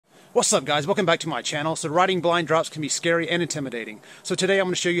What's up guys, welcome back to my channel. So riding blind drops can be scary and intimidating. So today I'm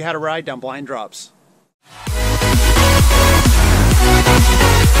going to show you how to ride down blind drops.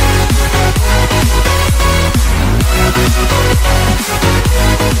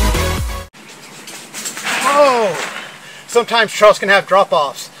 Oh! Sometimes trails can have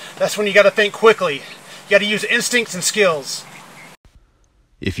drop-offs. That's when you got to think quickly. You got to use instincts and skills.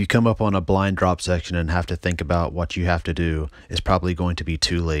 If you come up on a blind drop section and have to think about what you have to do, it's probably going to be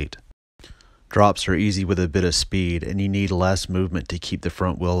too late. Drops are easy with a bit of speed, and you need less movement to keep the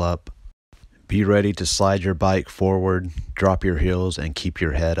front wheel up. Be ready to slide your bike forward, drop your heels, and keep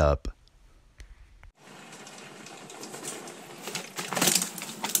your head up.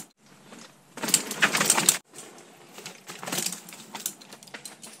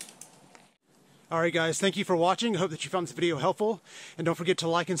 Alright guys, thank you for watching. I hope that you found this video helpful. And don't forget to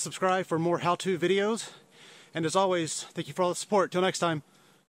like and subscribe for more how-to videos. And as always, thank you for all the support. Till next time.